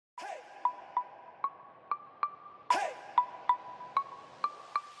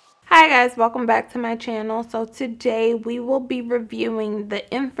Hi guys, welcome back to my channel. So today we will be reviewing the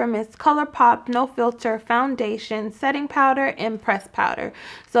infamous ColourPop No Filter Foundation Setting Powder and Press Powder.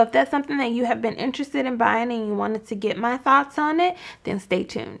 So if that's something that you have been interested in buying and you wanted to get my thoughts on it, then stay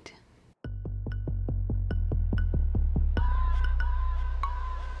tuned.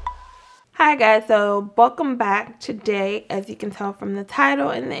 Hi guys, so welcome back. Today, as you can tell from the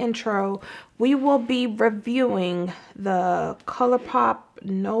title and the intro, we will be reviewing the ColourPop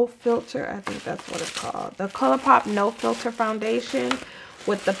No Filter, I think that's what it's called, the ColourPop No Filter Foundation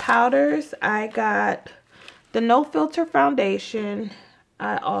with the powders. I got the No Filter Foundation.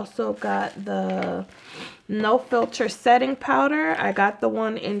 I also got the No Filter Setting Powder. I got the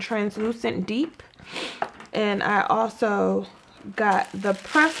one in Translucent Deep. And I also got the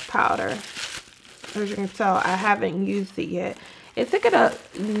press powder. As you can tell, I haven't used it yet. It took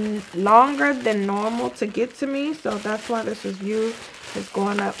it longer than normal to get to me, so that's why this review is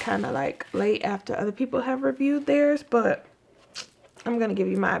going up kind of like late after other people have reviewed theirs, but I'm gonna give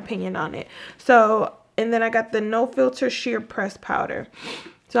you my opinion on it. So, and then I got the No Filter Sheer Press Powder.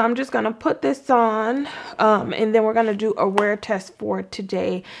 So I'm just going to put this on, and then we're going to do a wear test for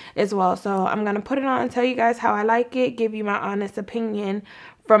today as well. So I'm going to put it on and tell you guys how I like it, give you my honest opinion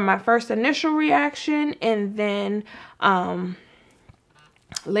from my first initial reaction, and then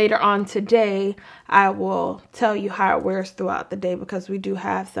later on today, I will tell you how it wears throughout the day because we do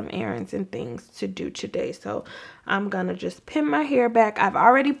have some errands and things to do today. So I'm going to just pin my hair back. I've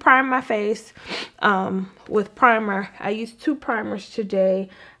already primed my face with primer. I used 2 primers today.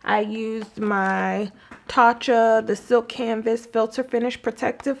 I used my Tatcha, the Silk Canvas Filter Finish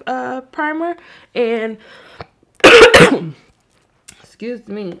Protective Primer. And excuse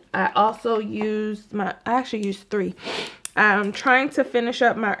me, I also used I actually used 3. I'm trying to finish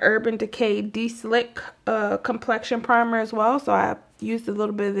up my Urban Decay De-Slick complexion primer as well. So I used a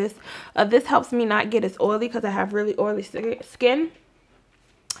little bit of this. This helps me not get as oily because I have really oily skin.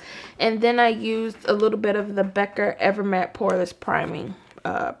 And then I used a little bit of the Becca Evermatte Poreless Priming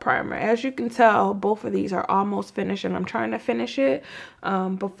primer. As you can tell, both of these are almost finished, and I'm trying to finish it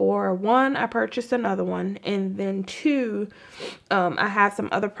before 1, I purchased another one, and then 2, I have some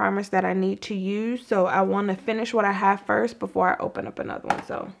other primers that I need to use, so I want to finish what I have first before I open up another one.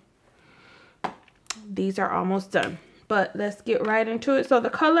 So these are almost done, but let's get right into it. So the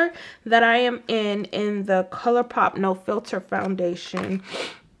color that I am in the ColourPop No Filter Foundation,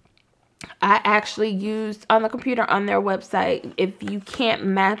 I actually used on the computer on their website. If you can't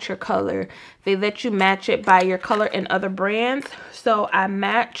match your color, they let you match it by your color in other brands. So I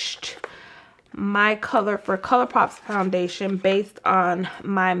matched my color for ColourPop's foundation based on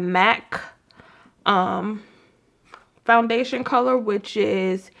my MAC foundation color, which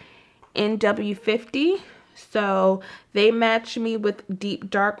is NW50. So they matched me with Deep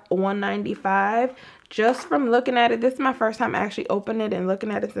Dark 195. Just from looking at it, this is my first time actually opening it and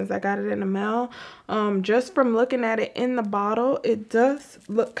looking at it since I got it in the mail. Just from looking at it in the bottle, it does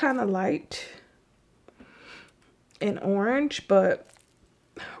look kind of light and orange, but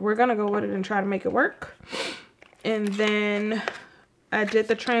we're gonna go with it and try to make it work. And then I did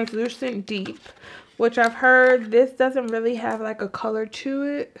the Translucent Deep, which I've heard this doesn't really have like a color to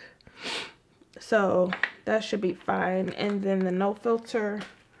it, so that should be fine. And then the No Filter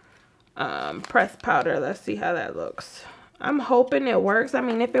press powder. Let's see how that looks. I'm hoping it works. I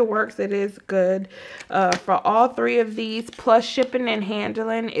mean, if it works, it is good. For all 3 of these plus shipping and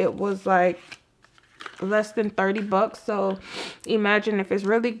handling, it was like less than 30 bucks. So imagine if it's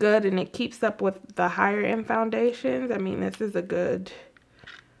really good and it keeps up with the higher end foundations. I mean, this is a good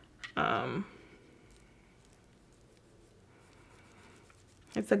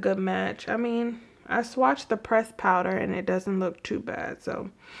it's a good match. I mean, I swatched the press powder and it doesn't look too bad, so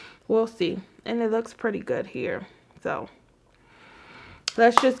we'll see. And it looks pretty good here. So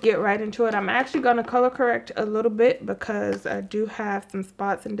let's just get right into it. I'm actually going to color correct a little bit because I do have some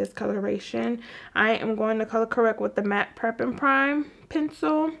spots in discoloration. I am going to color correct with the Matte Prep and Prime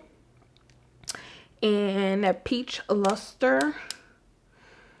pencil and a Peach Luster.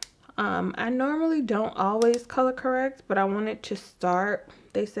 I normally don't always color correct, but I wanted to start.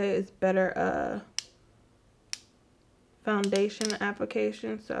 They say it's better foundation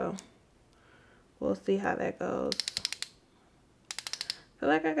application, so we'll see how that goes. I feel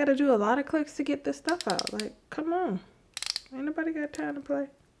like I gotta do a lot of clicks to get this stuff out. Like, come on. Ain't nobody got time to play.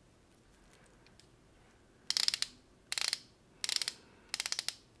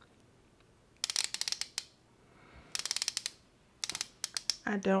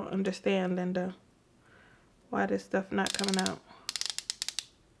 I don't understand, Linda, why this stuff not coming out.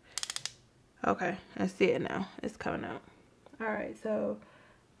 Okay, I see it now. It's coming out. Alright, so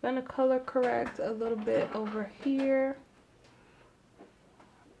gonna color correct a little bit over here,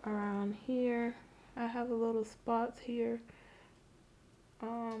 around here. I have a little spots here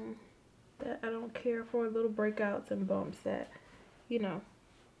that I don't care for, little breakouts and bumps that, you know,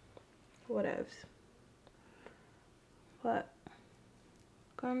 whatevs. But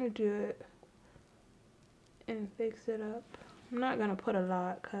gonna do it and fix it up. I'm not gonna put a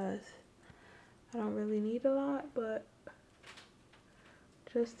lot because I don't really need a lot, but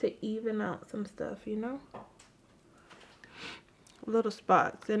just to even out some stuff, you know, little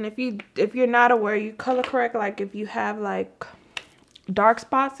spots. And if you're not aware, you color correct. Like if you have like dark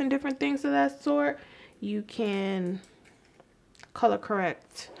spots and different things of that sort, you can color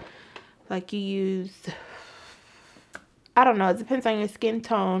correct. Like you use, I don't know, it depends on your skin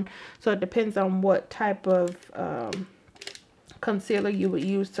tone, so it depends on what type of concealer you would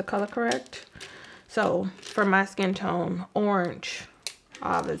use to color correct. So for my skin tone, orange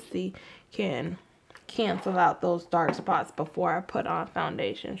obviously can cancel out those dark spots before I put on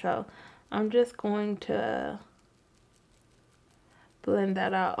foundation. So I'm just going to blend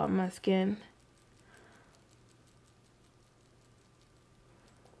that out on my skin.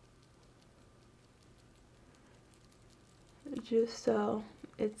 Just so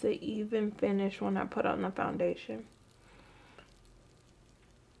it's an even finish when I put on the foundation.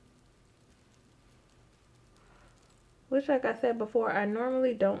 Which, like I said before, I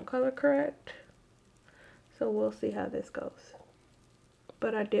normally don't color correct. So we'll see how this goes.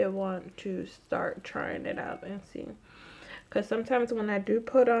 But I did want to start trying it out and see. Because sometimes when I do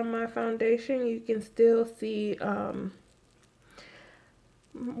put on my foundation, you can still see, well,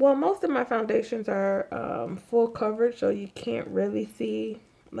 most of my foundations are full coverage, so you can't really see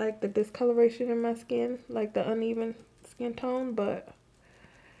like the discoloration in my skin, like the uneven skin tone. But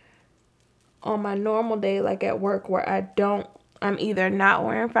on my normal day, like at work where I'm either not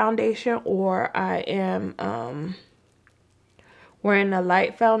wearing foundation or I am wearing a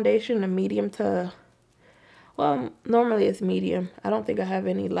light foundation, a medium to, well, normally it's medium. I don't think I have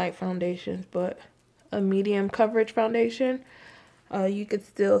any light foundations, but a medium coverage foundation. You could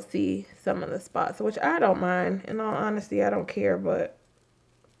still see some of the spots, which I don't mind. In all honesty, I don't care, but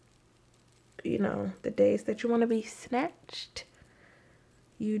you know, the days that you want to be snatched,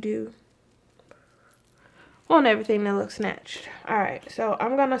 you do. Want everything that looks snatched. Alright, so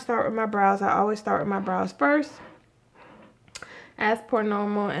I'm going to start with my brows. I always start with my brows first, as per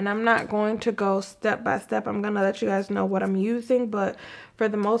normal, and I'm not going to go step by step. I'm going to let you guys know what I'm using, but for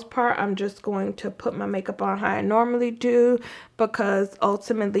the most part, I'm just going to put my makeup on how I normally do, because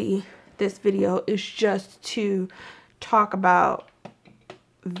ultimately this video is just to talk about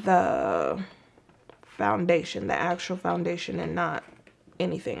the foundation, the actual foundation, and not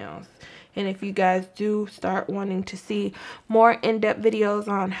anything else. And if you guys do start wanting to see more in-depth videos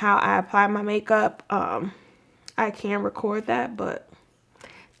on how I apply my makeup, I can record that, but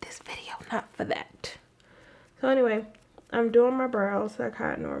this video not for that. So anyway, I'm doing my brows like how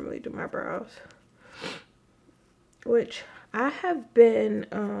I normally do my brows, which I have been,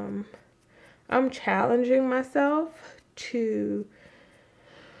 I'm challenging myself to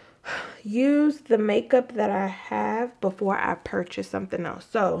use the makeup that I have before I purchase something else.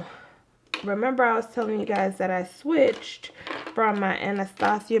 So remember I was telling you guys that I switched from my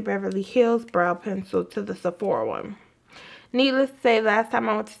Anastasia Beverly Hills brow pencil to the Sephora one. Needless to say, last time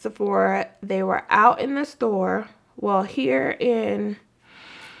I went to Sephora, they were out in the store. Well, here in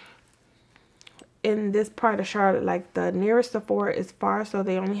this part of Charlotte, like the nearest Sephora is far, so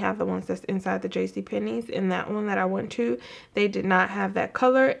they only have the ones that's inside the JCPenney's. And that one that I went to, they did not have that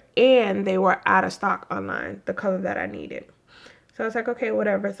color, and they were out of stock online, the color that I needed. So I was like, okay,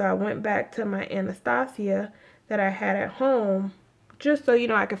 whatever. So I went back to my Anastasia that I had at home, just so, you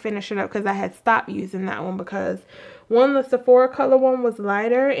know, I could finish it up, because I had stopped using that one because, one, the Sephora color one was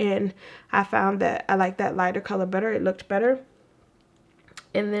lighter, and I found that I liked that lighter color better. It looked better.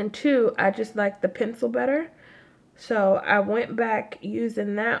 And then two, I just liked the pencil better. So I went back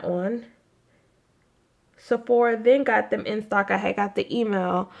using that one. Sephora then got them in stock. I had got the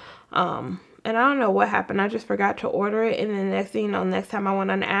email, and I don't know what happened. I just forgot to order it. And then next thing you know, next time I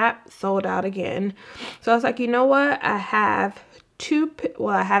went on the app, sold out again. So I was like, you know what? I have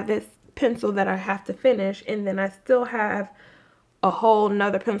I have this pencil that I have to finish. And then I still have a whole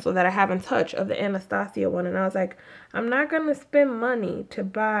nother pencil that I haven't touched of the Anastasia one. And I was like, I'm not going to spend money to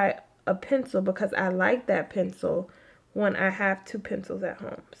buy a pencil because I like that pencil when I have two pencils at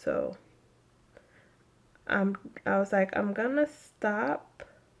home. So I was like, I'm going to stop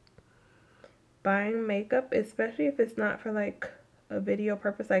buying makeup, especially if it's not for like a video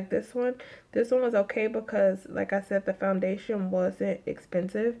purpose like this one. This one was okay because, like I said, the foundation wasn't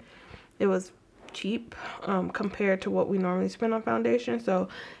expensive. It was cheap compared to what we normally spend on foundation. So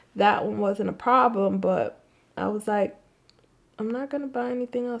that one wasn't a problem, but I was like, I'm not going to buy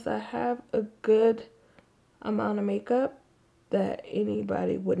anything else. I have a good amount of makeup that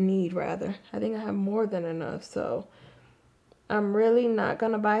anybody would need, rather. I think I have more than enough. So I'm really not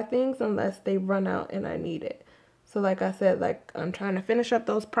going to buy things unless they run out and I need it. So like I said, like I'm trying to finish up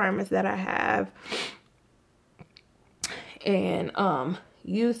those primers that I have and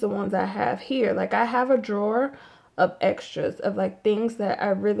use the ones I have here. Like I have a drawer of extras of like things that I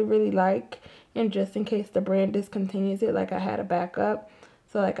really, really like, and just in case the brand discontinues it, like I had a backup.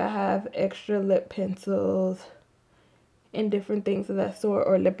 So like I have extra lip pencils and different things of that sort,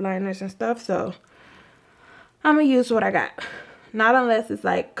 or lip liners and stuff. So I'm gonna use what I got. Not unless it's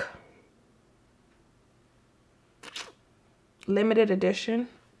like limited edition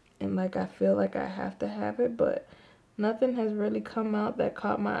and like I feel like I have to have it, but nothing has really come out that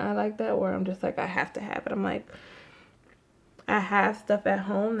caught my eye like that where I'm just like I have to have it. I'm like, I have stuff at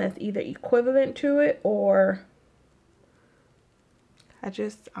home that's either equivalent to it or I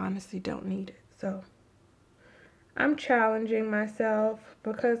just honestly don't need it. So I'm challenging myself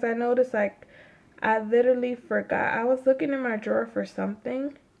because I noticed like I literally forgot. I was looking in my drawer for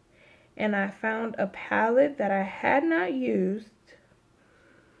something and I found a palette that I had not used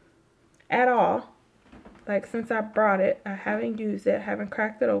at all. Like since I brought it, I haven't used it, haven't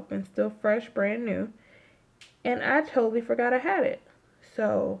cracked it open, still fresh, brand new. And I totally forgot I had it.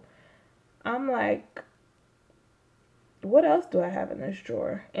 So I'm like, what else do I have in this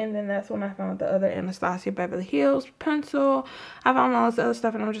drawer? And then that's when I found the other Anastasia Beverly Hills pencil. I found all this other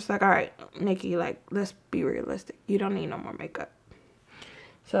stuff and I'm just like, all right, Nikki, like, let's be realistic. You don't need no more makeup.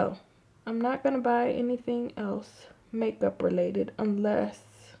 So I'm not going to buy anything else makeup related unless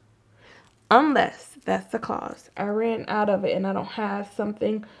that's the clause. I ran out of it and I don't have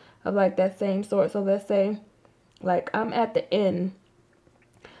something of like that same sort. So let's say like I'm at the end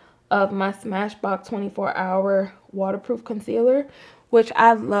of my Smashbox 24-hour waterproof concealer, which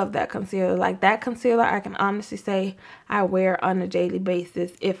I love that concealer. Like that concealer, I can honestly say I wear on a daily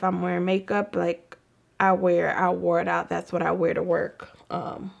basis. If I'm wearing makeup, like I wore it out. That's what I wear to work.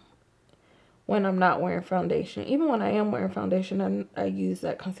 When I'm not wearing foundation, even when I am wearing foundation, I use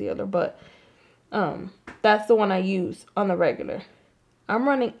that concealer. But that's the one I use on the regular. I'm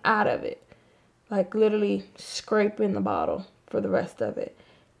running out of it, like literally scraping the bottle for the rest of it.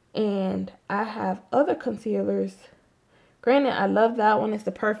 And I have other concealers. Granted, I love that one. It's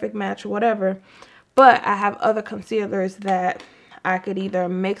the perfect match, whatever. But I have other concealers that I could either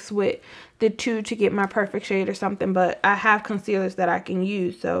mix with the two to get my perfect shade or something. But I have concealers that I can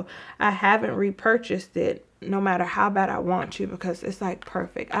use. So I haven't repurchased it no matter how bad I want to because it's like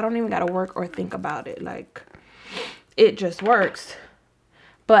perfect. I don't even got to work or think about it. Like it just works.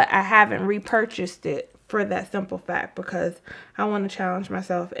 But I haven't repurchased it for that simple fact because I want to challenge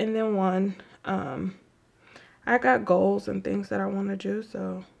myself. And then one, I got goals and things that I want to do,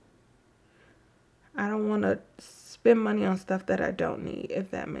 so I don't want to spend money on stuff that I don't need,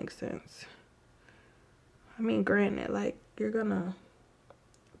 if that makes sense. I mean, granted, like, you're gonna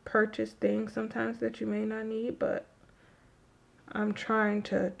purchase things sometimes that you may not need, but I'm trying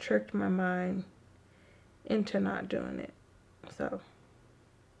to trick my mind into not doing it. So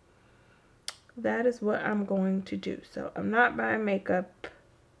that is what I'm going to do. So I'm not buying makeup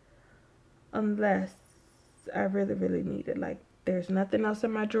unless I really, really need it. Like there's nothing else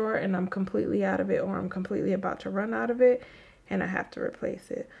in my drawer and I'm completely out of it, or I'm completely about to run out of it and I have to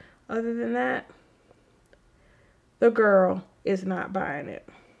replace it. Other than that, the girl is not buying it.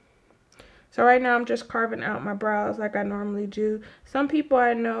 So right now I'm just carving out my brows like I normally do. Some people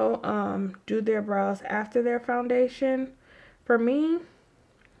I know do their brows after their foundation. For me,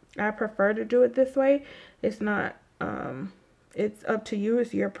 I prefer to do it this way. It's not, it's up to you.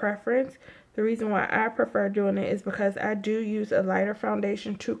 It's your preference. The reason why I prefer doing it is because I do use a lighter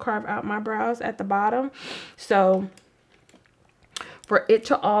foundation to carve out my brows at the bottom. So for it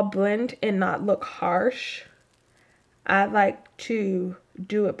to all blend and not look harsh, I like to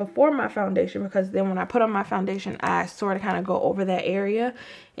do it before my foundation, because then when I put on my foundation, I sort of kind of go over that area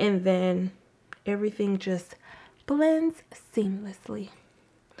and then everything just blends seamlessly.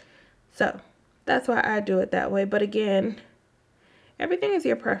 So that's why I do it that way. But again, everything is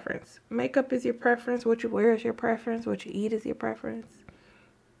your preference. Makeup is your preference. What you wear is your preference. What you eat is your preference.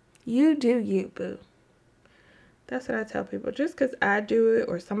 You do you, boo. That's what I tell people. Just because I do it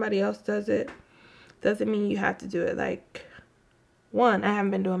or somebody else does it doesn't mean you have to do it. Like, one, I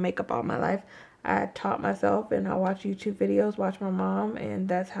haven't been doing makeup all my life. I taught myself, and I watch YouTube videos, watch my mom, and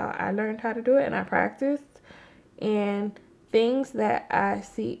that's how I learned how to do it, and I practiced. And things that I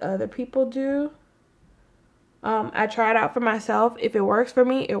see other people do, I try it out for myself. If it works for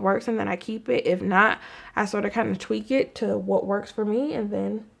me, it works, and then I keep it. If not, I sort of kind of tweak it to what works for me, and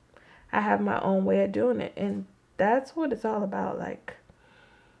then I have my own way of doing it. And that's what it's all about. Like,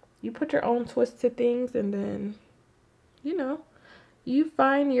 you put your own twist to things, and then, you know, you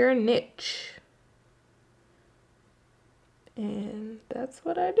find your niche. And that's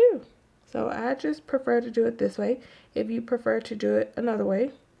what I do. So I just prefer to do it this way. If you prefer to do it another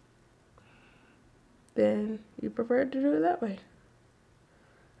way, then you prefer to do it that way.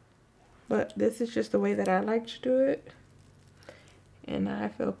 But this is just the way that I like to do it, and I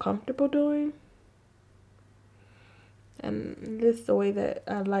feel comfortable doing. And this is the way that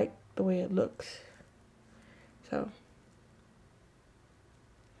I like the way it looks. So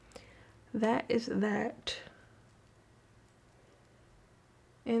that is that.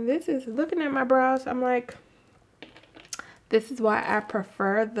 And this is, looking at my brows, I'm like, this is why I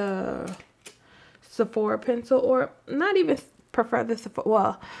prefer the Sephora pencil, or not even prefer the Sephora,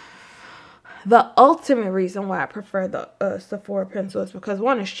 well, the ultimate reason why I prefer the Sephora pencil is because,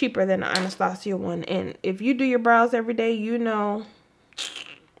 one, is cheaper than the Anastasia one, and if you do your brows every day, you know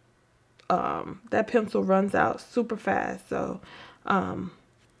that pencil runs out super fast. So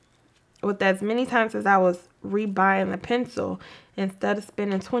with as many times as I was rebuying the pencil, instead of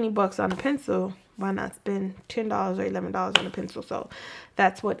spending 20 bucks on a pencil, why not spend $10 or $11 on a pencil? So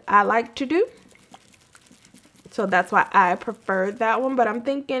that's what I like to do. So that's why I prefer that one. But I'm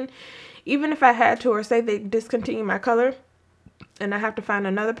thinking, even if I had to, or say they discontinue my color and I have to find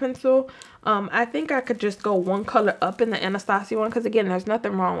another pencil, I think I could just go one color up in the Anastasia one, because again, there's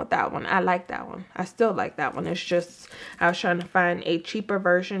nothing wrong with that one. I like that one. I still like that one. It's just I was trying to find a cheaper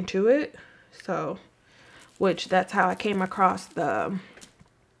version to it. So, which that's how I came across the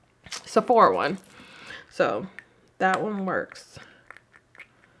Sephora one. So that one works.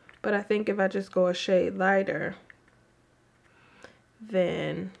 But I think if I just go a shade lighter,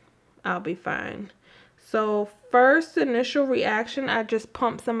 then I'll be fine. So first initial reaction, I just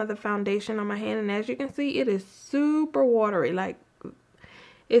pumped some of the foundation on my hand, and as you can see, it is super watery. Like,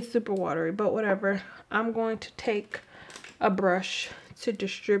 it's super watery, but whatever. I'm going to take a brush to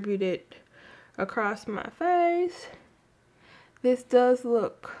distribute it across my face. This does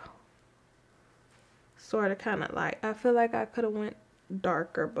look sort of kind of light. I feel like I could have went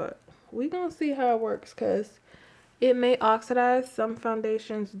darker, but we're gonna see how it works, because it may oxidize. Some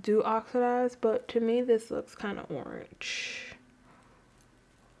foundations do oxidize, but to me this looks kind of orange.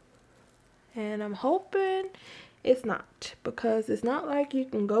 And I'm hoping it's not, because it's not like you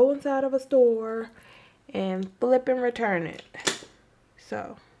can go inside of a store and flip and return it.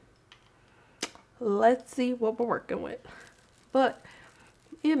 So let's see what we're working with. But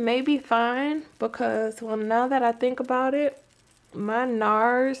it may be fine, because, well, now that I think about it, my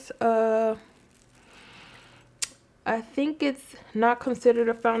NARS, I think it's not considered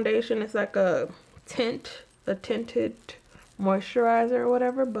a foundation. It's like a tinted moisturizer or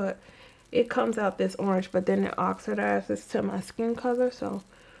whatever, but it comes out this orange, but then it oxidizes to my skin color. So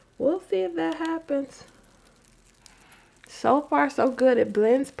we'll see if that happens. So far so good. It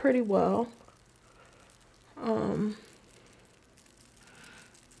blends pretty well.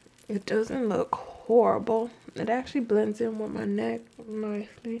 It doesn't look horrible. It actually blends in with my neck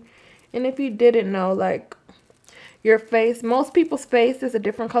nicely. And if you didn't know, like, your face, most people's face is a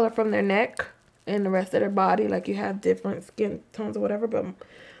different color from their neck and the rest of their body. Like, you have different skin tones or whatever, but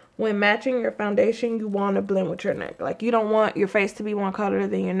when matching your foundation, you want to blend with your neck. Like, you don't want your face to be one color,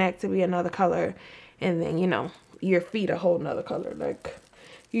 then your neck to be another color, and then, you know, your feet a whole nother color. Like,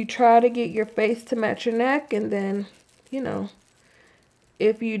 you try to get your face to match your neck, and then, you know,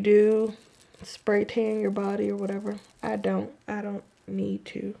 if you do spray tan your body or whatever, I don't need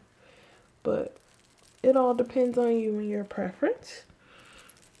to, but it all depends on you and your preference.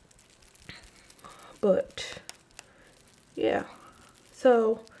 But yeah,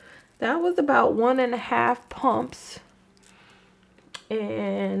 so that was about 1.5 pumps,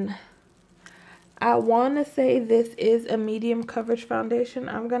 and I want to say this is a medium coverage foundation.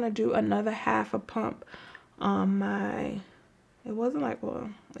 I'm gonna do another 1/2 pump on my, it wasn't like, well,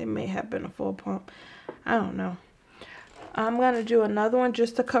 it may have been a full pump, I don't know. I'm going to do another one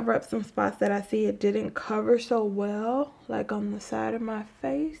just to cover up some spots that I see it didn't cover so well, like on the side of my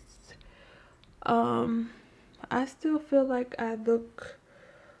face. I still feel like I look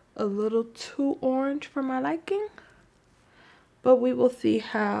a little too orange for my liking, but we will see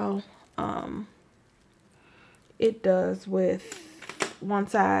how it does with,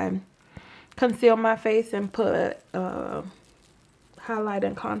 once I conceal my face and put highlight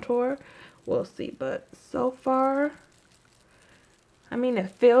and contour. We'll see. But so far, I mean, it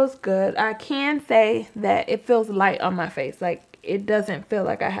feels good. I can say that it feels light on my face. Like, it doesn't feel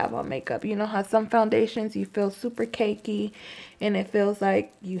like I have on makeup. You know how some foundations you feel super cakey and it feels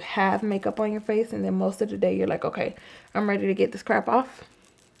like you have makeup on your face, and then most of the day you're like, okay, I'm ready to get this crap off.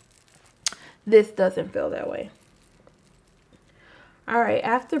 This doesn't feel that way. Alright,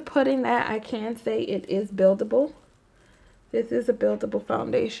 after putting that, I can say it is buildable. This is a buildable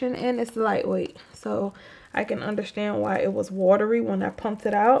foundation and it's lightweight. So I can understand why it was watery when I pumped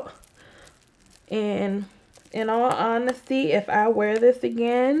it out. And in all honesty, if I wear this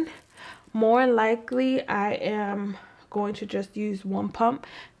again, more likely I am going to just use one pump,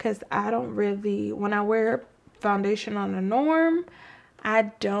 because I don't really, when I wear foundation on the norm,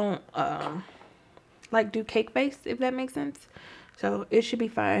 I don't like do cake base, if that makes sense. So it should be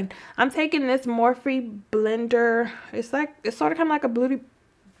fine. I'm taking this Morphe blender. It's sort of kind of like a beauty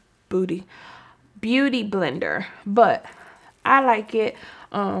blender, but I like it.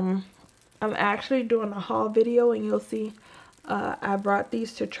 I'm actually doing a haul video and you'll see I brought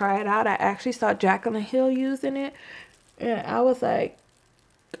these to try it out. I actually saw Jaclyn Hill using it and I was like,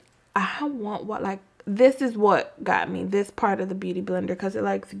 I want what, like, this is what got me, this part of the beauty blender, because it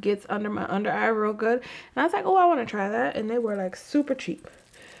like gets under my under eye real good. And I was like, oh, I want to try that. And they were like super cheap,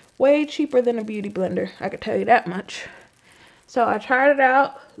 way cheaper than a beauty blender, I could tell you that much. So I tried it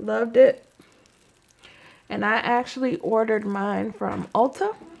out, loved it. And I actually ordered mine from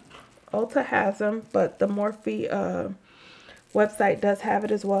Ulta. Ulta has them, but the Morphe website does have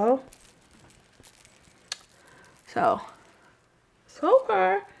it as well. So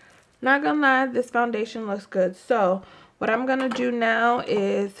far, not gonna lie, this foundation looks good. So what I'm gonna do now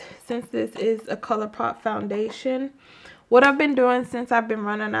is, since this is a ColourPop foundation, what I've been doing since I've been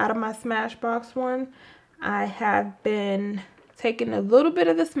running out of my Smashbox one, I have been taking a little bit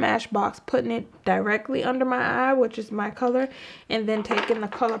of the Smashbox, putting it directly under my eye, which is my color, and then taking the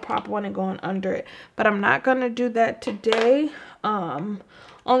ColourPop one and going under it. But I'm not gonna do that today,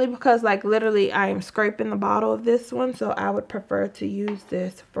 only because like literally I am scraping the bottle of this one, so I would prefer to use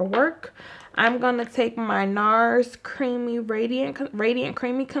this for work. I'm gonna take my NARS Creamy Radiant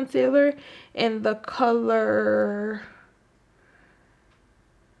Creamy Concealer in the color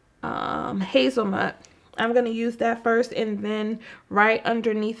Hazelnut. I'm going to use that first, and then right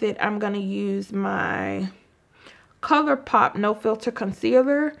underneath it, I'm going to use my ColourPop No Filter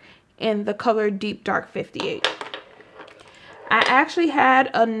Concealer in the color Deep Dark 58. I actually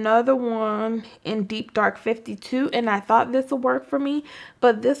had another one in Deep Dark 52, and I thought this would work for me,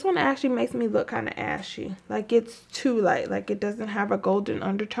 but this one actually makes me look kind of ashy. Like, it's too light. Like, it doesn't have a golden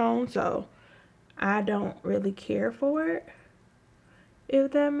undertone, so I don't really care for it,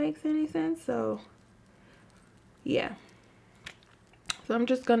 if that makes any sense. So yeah, so I'm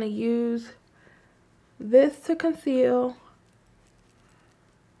just gonna use this to conceal.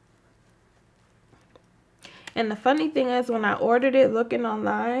 And the funny thing is, when I ordered it looking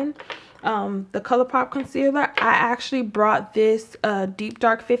online, the ColourPop concealer, I actually brought this Deep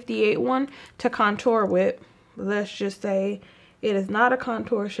Dark 58 one to contour with. Let's just say it is not a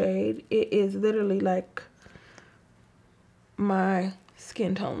contour shade. It is literally like my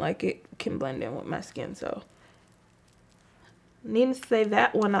skin tone, like it can blend in with my skin. So needless to say,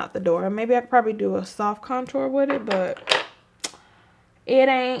 that one out the door. Maybe I could probably do a soft contour with it, but it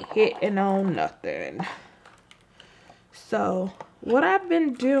ain't hitting on nothing. So what I've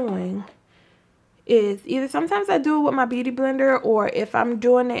been doing is either sometimes I do it with my beauty blender, or if I'm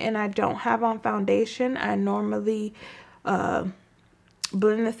doing it and I don't have on foundation, I normally blend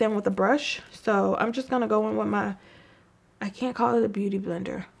this in with a brush. So I'm just gonna go in with my, I can't call it a beauty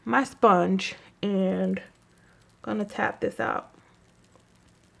blender, my sponge, and gonna tap this out.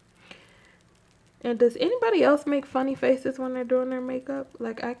 And does anybody else make funny faces when they're doing their makeup?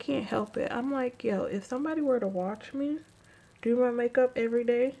 Like, I can't help it. I'm like, yo, if somebody were to watch me do my makeup every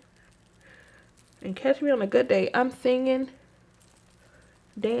day and catch me on a good day, I'm singing,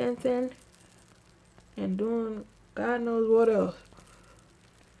 dancing, and doing God knows what else.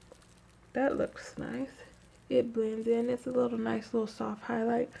 That looks nice. It blends in. It's a little nice little soft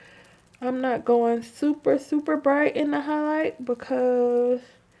highlight. I'm not going super bright in the highlight because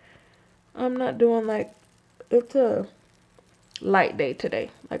I'm not doing, like, it's a light day today.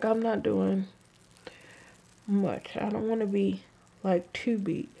 Like, I'm not doing much. I don't want to be like 2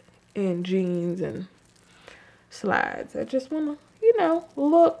 beat in jeans and slides. I just want to, you know,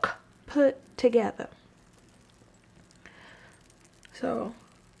 look put together. So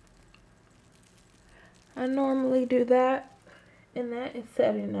I normally do that, and that is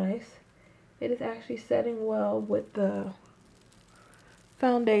setting nice. It is actually setting well with the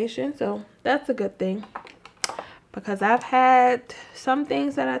foundation, so that's a good thing, because I've had some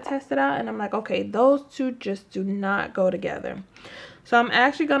things that I tested out and I'm like, okay, those two just do not go together. So I'm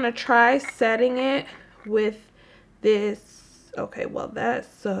actually going to try setting it with this. Okay, well, that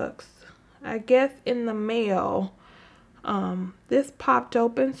sucks. I guess in the mail, this popped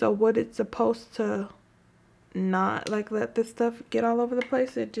open, so what it's supposed to not like let this stuff get all over the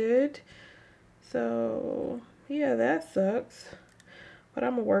place, it did. So yeah, that sucks, but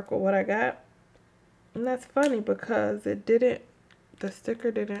I'm gonna work with what I got. And that's funny because it didn't, the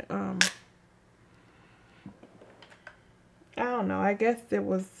sticker didn't, I don't know, I guess it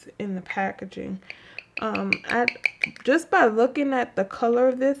was in the packaging. I just by looking at the color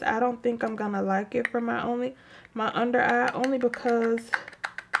of this, I don't think I'm gonna like it for my under eye, only because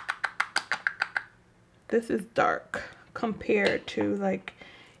this is dark compared to, like,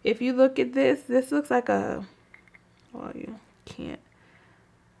 if you look at this looks like a, well, you can't,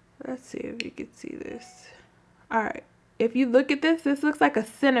 let's see if you can see this. All right, if you look at this looks like a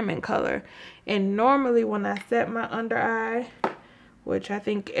cinnamon color, and normally when I set my under eye, which I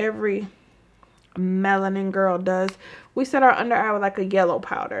think every melanin girl does, we set our under eye with like a yellow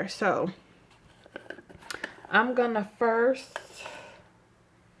powder. So I'm gonna first,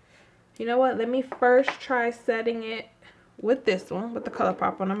 you know what, let me first try setting it with this one, with the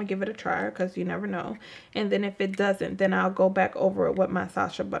ColourPop one. I'm gonna give it a try because you never know, and then if it doesn't, then I'll go back over it with my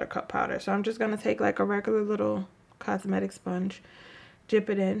Sacha Buttercup powder. So I'm just gonna take like a regular little cosmetic sponge, dip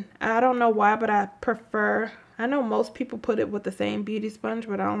it in. I don't know why, but I prefer, I know most people put it with the same beauty sponge,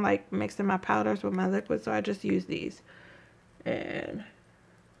 but I don't like mixing my powders with my liquid, so I just use these. And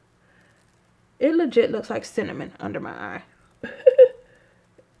it legit looks like cinnamon under my eye.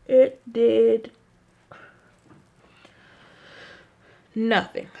 It did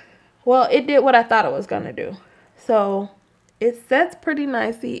nothing. Well, it did what I thought it was gonna do. So it sets pretty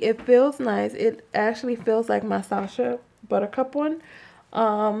nicely. It feels nice. It actually feels like my Sacha Buttercup one.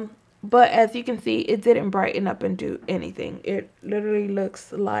 But as you can see, it didn't brighten up and do anything. It literally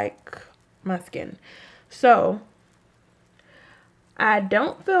looks like my skin. So I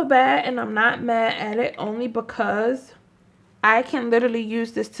don't feel bad, and I'm not mad at it, only because I can literally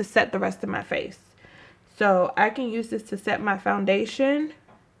use this to set the rest of my face. So I can use this to set my foundation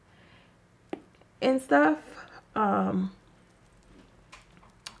and stuff. I'm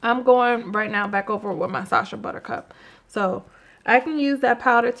going right now back over with my Sacha Buttercup. So I can use that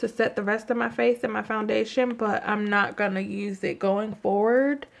powder to set the rest of my face and my foundation, but I'm not going to use it going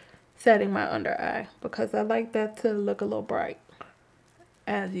forward setting my under eye, because I like that to look a little bright,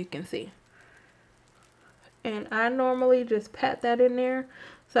 as you can see. And I normally just pat that in there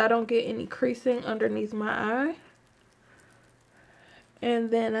so I don't get any creasing underneath my eye.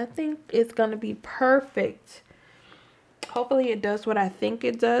 And then I think it's going to be perfect. Hopefully it does what I think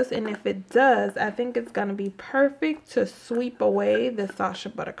it does. And if it does, I think it's going to be perfect to sweep away the Sacha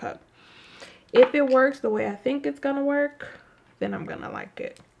Buttercup. If it works the way I think it's going to work, then I'm going to like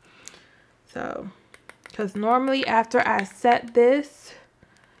it. So, because normally after I set this,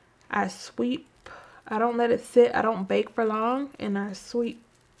 I sweep. I don't let it sit. I don't bake for long. And I sweep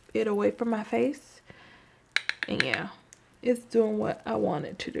it away from my face. And yeah, it's doing what I want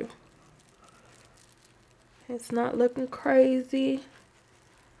it to do. It's not looking crazy.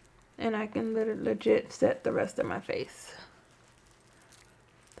 And I can legit set the rest of my face.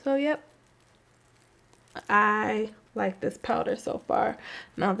 So yep, I like this powder so far.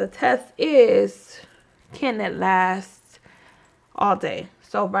 Now the test is, can it last all day?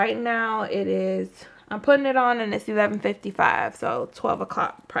 So right now it is, I'm putting it on and it's 11:55, so 12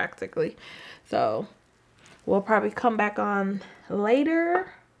 o'clock practically. So we'll probably come back on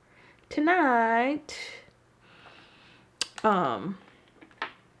later tonight. And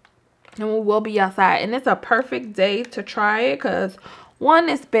we will be outside, and it's a perfect day to try it because one,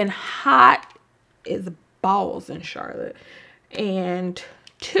 it's been hot as balls in Charlotte, and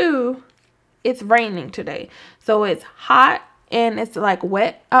two, it's raining today, so it's hot and it's like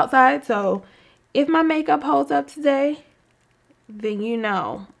wet outside. So if my makeup holds up today, then you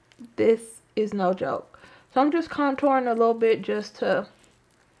know this is no joke. So I'm just contouring a little bit just to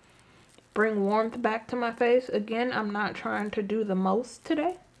bring warmth back to my face. Again, I'm not trying to do the most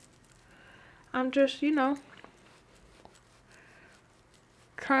today. I'm just, you know,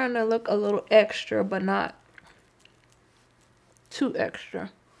 trying to look a little extra, but not too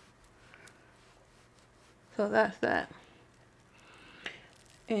extra. So that's that.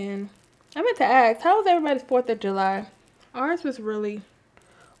 And I meant to ask, how was everybody's 4th of July? Ours was really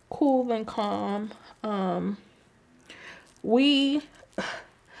cool and calm.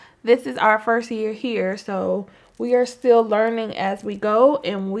 this is our first year here, so we are still learning as we go,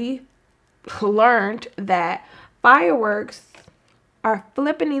 and we learned that fireworks are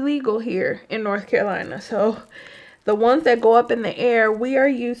flipping illegal here in North Carolina. So the ones that go up in the air, we are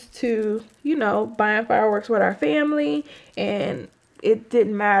used to, you know, buying fireworks with our family, and it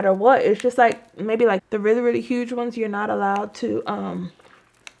didn't matter what. It's just like maybe like the really, really huge ones you're not allowed to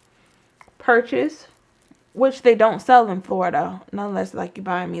purchase, which they don't sell in Florida unless like you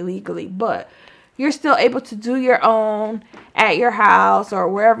buy them illegally, but you're still able to do your own at your house or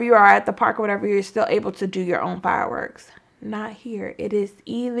wherever you are at the park or whatever. You're still able to do your own fireworks. Not here. It is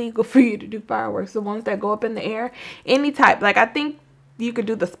illegal for you to do fireworks. The ones that go up in the air, any type. Like I think you could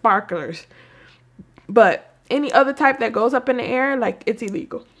do the sparklers, but any other type that goes up in the air, like it's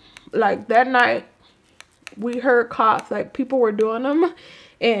illegal. Like that night we heard cops, like people were doing them,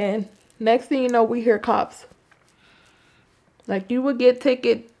 and next thing you know, we hear cops. Like you would get a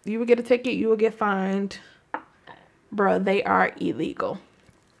ticket, you would get fined. Bruh, they are illegal.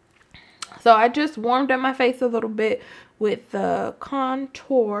 So I just warmed up my face a little bit with the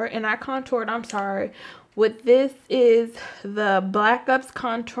contour, and I contoured, I'm sorry, with this is the Black Ups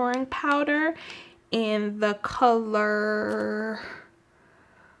contouring powder in the color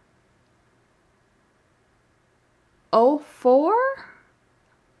 04.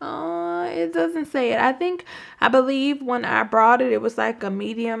 It doesn't say it. I believe when I brought it, it was like a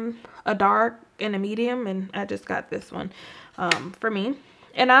medium, a dark, and a medium, and I just got this one for me.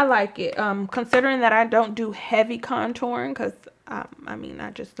 And I like it, considering that I don't do heavy contouring, because I mean,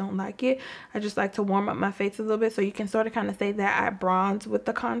 I just don't like it. I just like to warm up my face a little bit, so you can sort of kind of say that I bronze with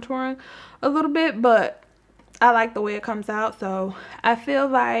the contouring a little bit, but I like the way it comes out. So I feel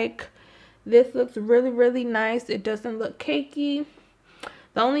like this looks really, really nice. It doesn't look cakey.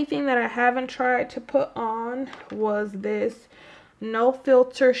 The only thing that I haven't tried to put on was this No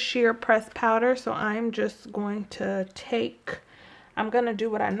Filter Sheer Press Powder. So I'm just going to I'm going to do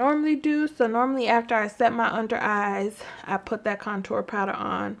what I normally do. So normally after I set my under eyes, I put that contour powder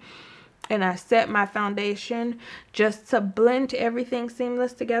on. And I set my foundation just to blend everything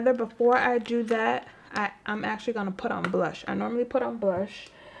seamless together. Before I do that, I'm actually going to put on blush. I normally put on blush.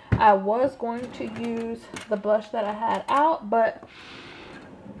 I was going to use the blush that I had out, but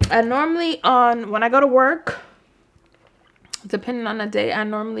I normally, when I go to work, depending on the day, I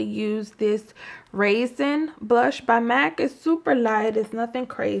normally use this Raisin blush by MAC. It's super light. It's nothing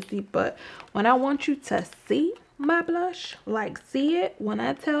crazy. But when I want you to see my blush, like see it, when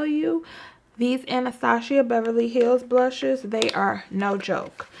I tell you these Anastasia Beverly Hills blushes, they are no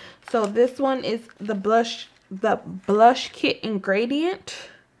joke. So this one is the blush kit ingredient.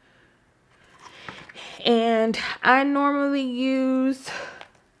 And I normally use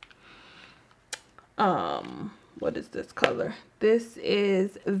what is this color? This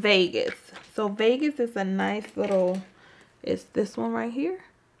is Vegas. So Vegas is a nice little, it's this one right here.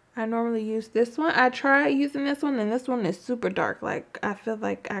 I normally use this one. I tried using this one, and this one is super dark. Like I feel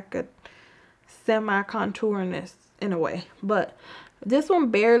like I could semi-contour in this in a way, but this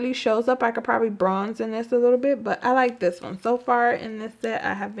one barely shows up. I could probably bronze in this a little bit, but I like this one. So far in this set,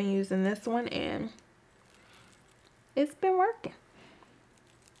 I have been using this one, and it's been working.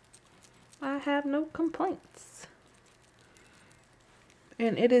 I have no complaints.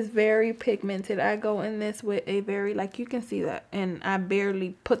 And it is very pigmented. I go in this with a very, like you can see that, and I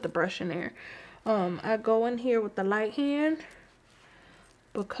barely put the brush in there. I go in here with the light hand,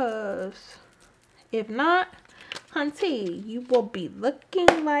 because if not, hunty, you will be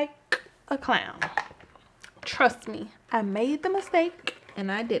looking like a clown. Trust me, I made the mistake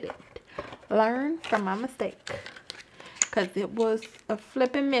and I did it. Learn from my mistake, because it was a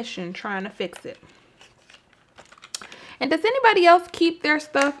flipping mission trying to fix it. And does anybody else keep their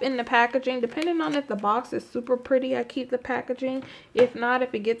stuff in the packaging? Depending on if the box is super pretty, I keep the packaging. If not,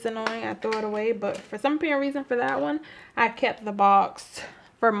 if it gets annoying, I throw it away. But for some apparent reason for that one, I kept the box.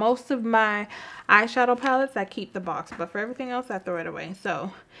 For most of my eyeshadow palettes, I keep the box. But for everything else, I throw it away.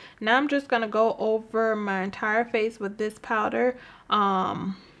 So now I'm just going to go over my entire face with this powder.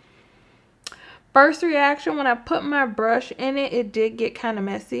 First reaction, when I put my brush in it, it did get kind of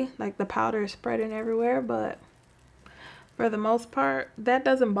messy. Like the powder is spreading everywhere, but for the most part, that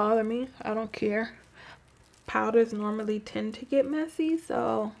doesn't bother me. I don't care. Powders normally tend to get messy,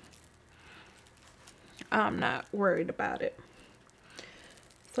 so I'm not worried about it.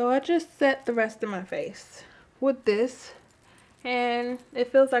 So I just set the rest of my face with this, and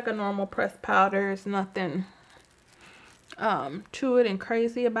it feels like a normal pressed powder. There's nothing to it and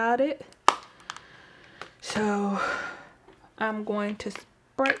crazy about it. So I'm going to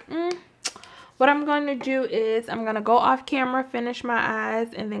spray. what I'm going to do is I'm going to go off camera, finish my eyes,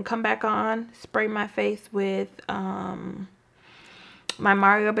 and then come back on, spray my face with my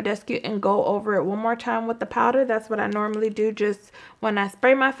Mario Badescu and go over it one more time with the powder. That's what I normally do. Just when I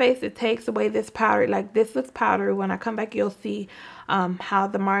spray my face, it takes away this powder. Like, this looks powdery. When I come back, you'll see how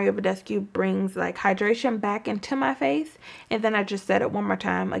the Mario Badescu brings like hydration back into my face. And then I just set it one more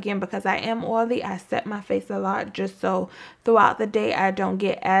time. Again, because I am oily, I set my face a lot just so throughout the day I don't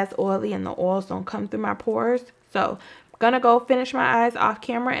get as oily and the oils don't come through my pores. So I'm gonna go finish my eyes off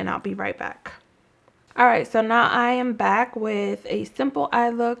camera and I'll be right back. Alright, so now I am back with a simple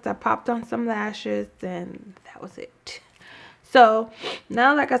eye look. I popped on some lashes and that was it. So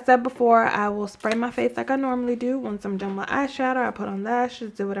now, like I said before, I will spray my face like I normally do. Once I'm done with eyeshadow, I put on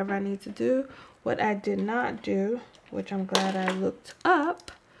lashes, do whatever I need to do. What I did not do, which I'm glad I looked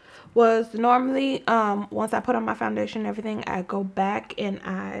up, was normally once I put on my foundation and everything, I go back and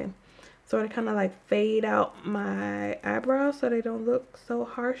I sort of kind of like fade out my eyebrows so they don't look so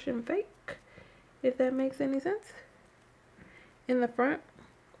harsh and fake. If that makes any sense. In the front,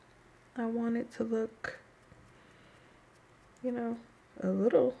 I want it to look, you know, a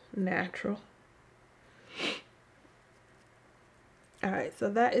little natural. Alright, so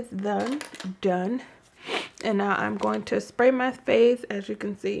that is done. And now I'm going to spray my face. As you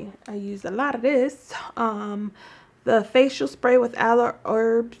can see, I use a lot of this. The facial spray with aloe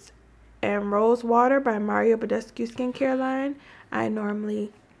herbs and rose water by Mario Badescu skincare line. I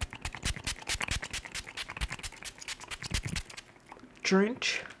normally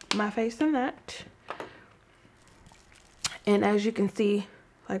drench my face in that, and as you can see,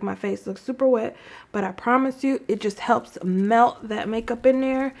 like, my face looks super wet, but I promise you it just helps melt that makeup in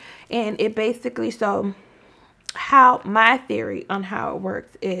there. And it basically, so how my theory on how it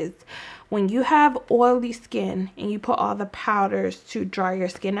works is, when you have oily skin and you put all the powders to dry your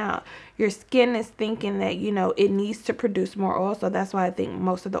skin out, your skin is thinking that, you know, it needs to produce more oil. So that's why I think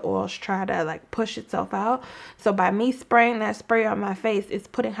most of the oils try to like push itself out. So by me spraying that spray on my face, it's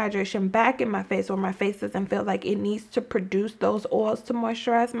putting hydration back in my face where my face doesn't feel like it needs to produce those oils to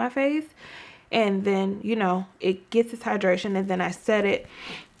moisturize my face. And then, you know, it gets its hydration, and then I set it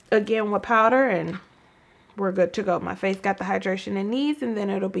again with powder and we're good to go. My face got the hydration it needs, and then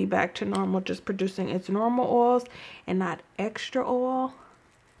it'll be back to normal, just producing its normal oils and not extra oil.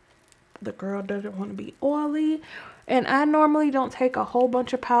 The girl doesn't want to be oily. And I normally don't take a whole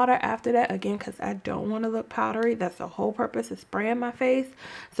bunch of powder after that, again, because I don't want to look powdery. That's the whole purpose of spraying my face.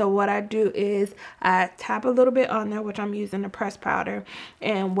 So what I do is I tap a little bit on there, which I'm using the pressed powder,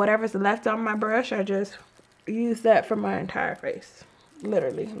 and whatever's left on my brush, I just use that for my entire face.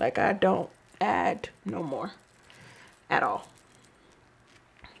 Literally, like, I don't add no more at all.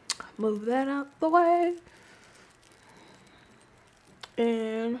 Move that out the way.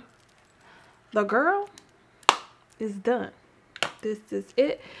 And the girl is done. This is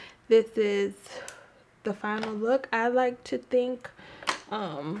it. This is the final look. I like to think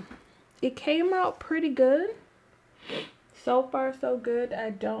it came out pretty good. So far so good. I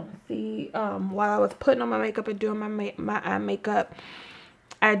don't see while I was putting on my makeup and doing my eye makeup,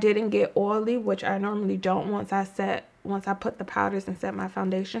 I didn't get oily, which I normally don't once I put the powders and set my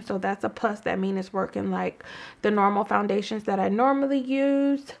foundation. So that's a plus. That means it's working like the normal foundations that I normally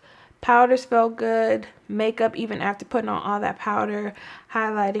use. Powders felt good. Makeup, even after putting on all that powder,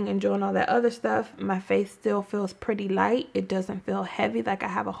 highlighting and doing all that other stuff, my face still feels pretty light. It doesn't feel heavy like I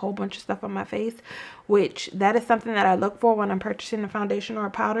have a whole bunch of stuff on my face, which that is something that I look for when I'm purchasing a foundation or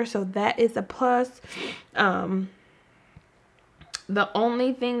a powder. So that is a plus. The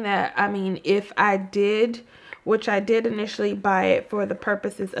only thing that, I mean, if I did, which I did initially buy it for the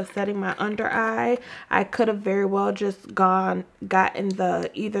purposes of setting my under eye, I could have very well just gotten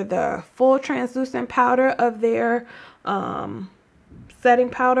either the full translucent powder of their setting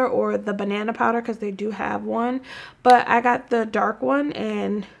powder or the banana powder, because they do have one. But I got the dark one,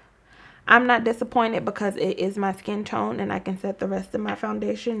 and I'm not disappointed because it is my skin tone and I can set the rest of my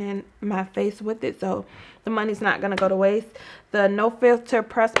foundation and my face with it. So the money's not going to go to waste. The No Filter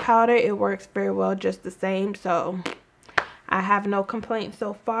pressed powder, it works very well just the same. So I have no complaints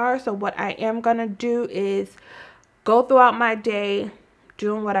so far. So what I am going to do is go throughout my day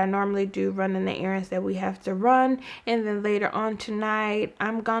doing what I normally do, running the errands that we have to run. And then later on tonight,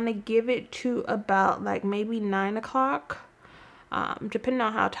 I'm going to give it to about like maybe 9 o'clock. Depending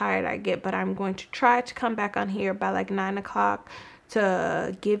on how tired I get, but I'm going to try to come back on here by like 9 o'clock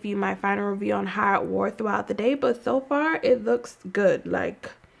to give you my final review on how it wore throughout the day. But so far it looks good.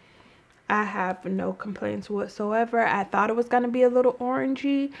 Like, I have no complaints whatsoever. I thought it was going to be a little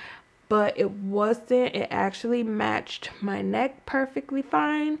orangey, but it wasn't. It actually matched my neck perfectly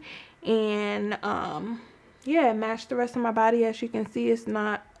fine, And yeah, match the rest of my body. As you can see, it's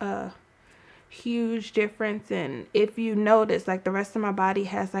not a huge difference. And if you notice, like, the rest of my body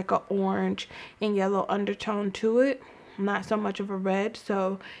has like a orange and yellow undertone to it, not so much of a red.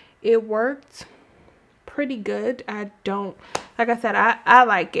 So it worked pretty good. Like I said, I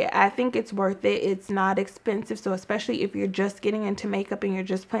like it. I think it's worth it. It's not expensive. So especially if you're just getting into makeup and you're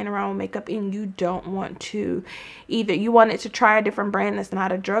just playing around with makeup and you don't want to, either you wanted to try a different brand that's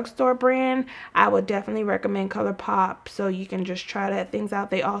not a drugstore brand, I would definitely recommend ColourPop, so you can just try that things out.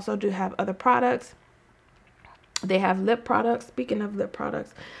 They also do have other products. They have lip products. Speaking of lip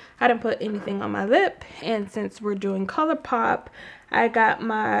products, I didn't put anything on my lip, and since we're doing ColourPop, I got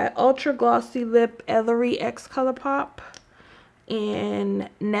my Ultra Glossy Lip Ellery X ColourPop in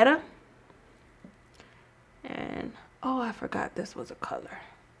Netta. And oh, I forgot this was a color.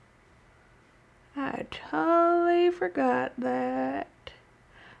 I totally forgot that.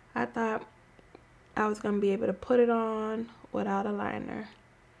 I thought I was gonna be able to put it on without a liner,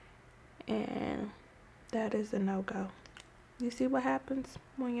 and that is a no-go. You see what happens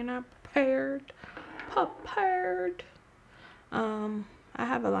when you're not prepared? I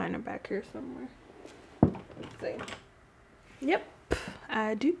have a liner back here somewhere. Let's see. Yep,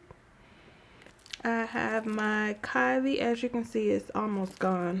 I do. I have my Kylie, as you can see, it's almost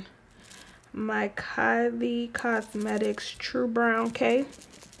gone. My Kylie Cosmetics True Brown K,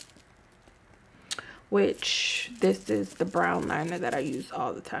 which this is the brown liner that I use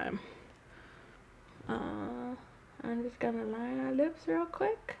all the time. I'm just gonna line our lips real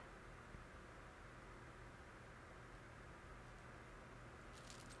quick.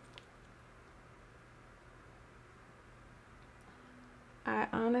 I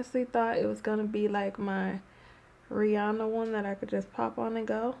honestly thought it was gonna be like my Rihanna one that I could just pop on and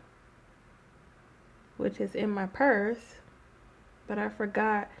go, which is in my purse, but I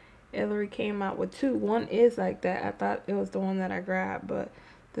forgot Ellery came out with two. One is like that. I thought it was the one that I grabbed, but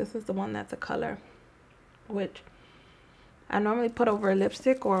this is the one that's a color, which I normally put over a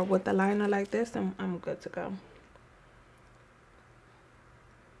lipstick or with a liner like this, and I'm good to go.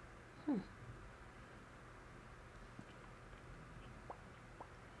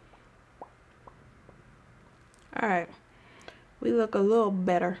 Alright, we look a little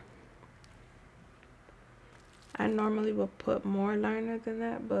better. I normally will put more liner than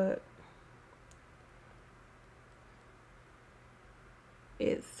that, but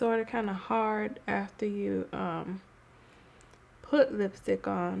it's sort of kind of hard after you put lipstick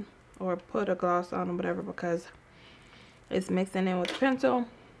on or put a gloss on or whatever, because it's mixing in with the pencil.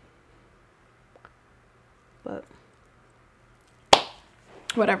 But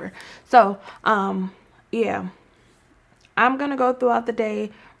whatever. So yeah, I'm gonna go throughout the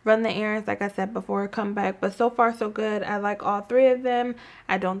day, run the errands like I said before, come back. But so far so good. I like all three of them.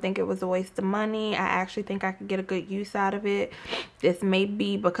 I don't think it was a waste of money. I actually think I could get a good use out of it. This may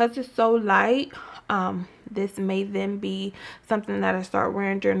be, because it's so light, this may then be something that I start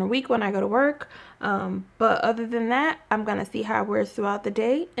wearing during the week when I go to work. But other than that, I'm gonna see how it wears throughout the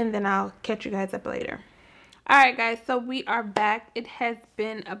day, and then I'll catch you guys up later. Alright guys, so we are back. It has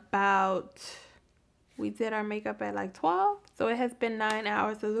been about, we did our makeup at like 12, so it has been 9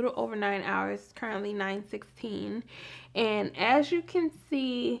 hours, a little over 9 hours, currently 9:16. And as you can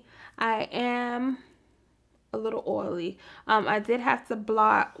see, I am a little oily. I did have to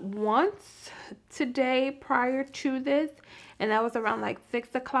blot once today prior to this, and that was around like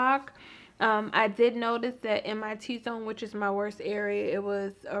 6 o'clock. I did notice that in my T-zone, which is my worst area, it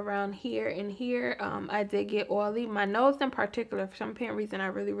was around here and here. I did get oily. My nose in particular, for some apparent reason, I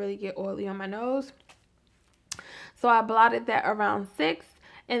really get oily on my nose. So I blotted that around 6,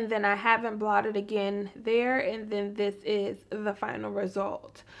 and then I haven't blotted again there, and then this is the final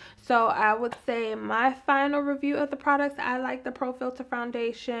result. So I would say my final review of the products, I like the Pro Filt'r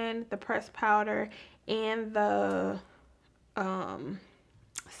foundation, the pressed powder, and the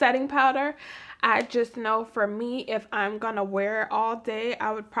setting powder. I just know for me, if I'm gonna wear it all day,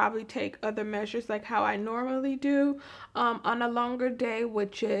 I would probably take other measures like how I normally do on a longer day,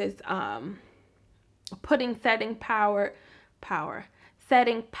 which is putting setting powder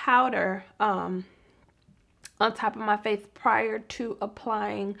on top of my face prior to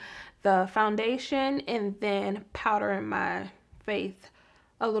applying the foundation, and then powdering my face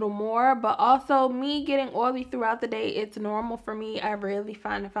a little more. But also, me getting oily throughout the day, it's normal for me. I rarely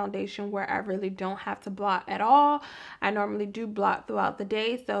find a foundation where I really don't have to blot at all. I normally do blot throughout the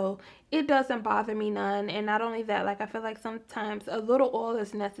day, so it doesn't bother me none. And not only that, like, I feel like sometimes a little oil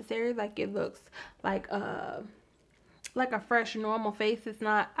is necessary. Like, it looks like a fresh normal face. It's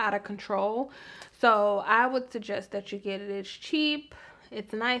not out of control. So I would suggest that you get it. It's cheap,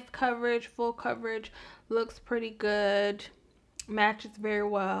 It's nice coverage, full coverage, looks pretty good, matches very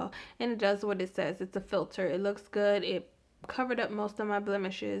well, and it does what it says. It's a filter. It looks good. It covered up most of my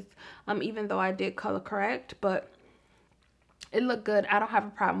blemishes, even though I did color correct, but it looked good. I don't have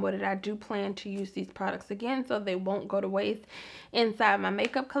a problem with it. I do plan to use these products again, so they won't go to waste inside my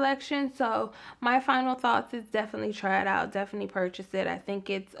makeup collection. So my final thoughts is definitely try it out. Definitely purchase it. I think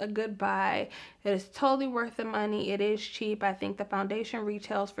it's a good buy. It is totally worth the money. It is cheap. I think the foundation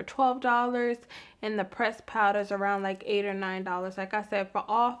retails for $12 and the pressed powders around like $8 or $9. Like I said, for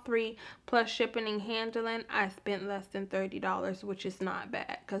all three plus shipping and handling, I spent less than $30, which is not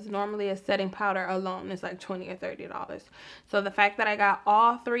bad because normally a setting powder alone is like $20 or $30. So the fact that I got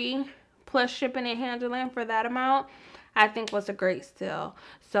all three plus shipping and handling for that amount, I think was a great steal.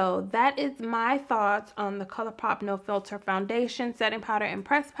 So that is my thoughts on the ColourPop No Filter Foundation, Setting Powder, and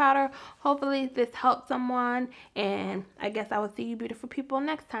Pressed Powder. Hopefully this helped someone, and I guess I will see you beautiful people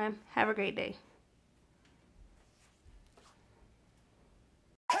next time. Have a great day.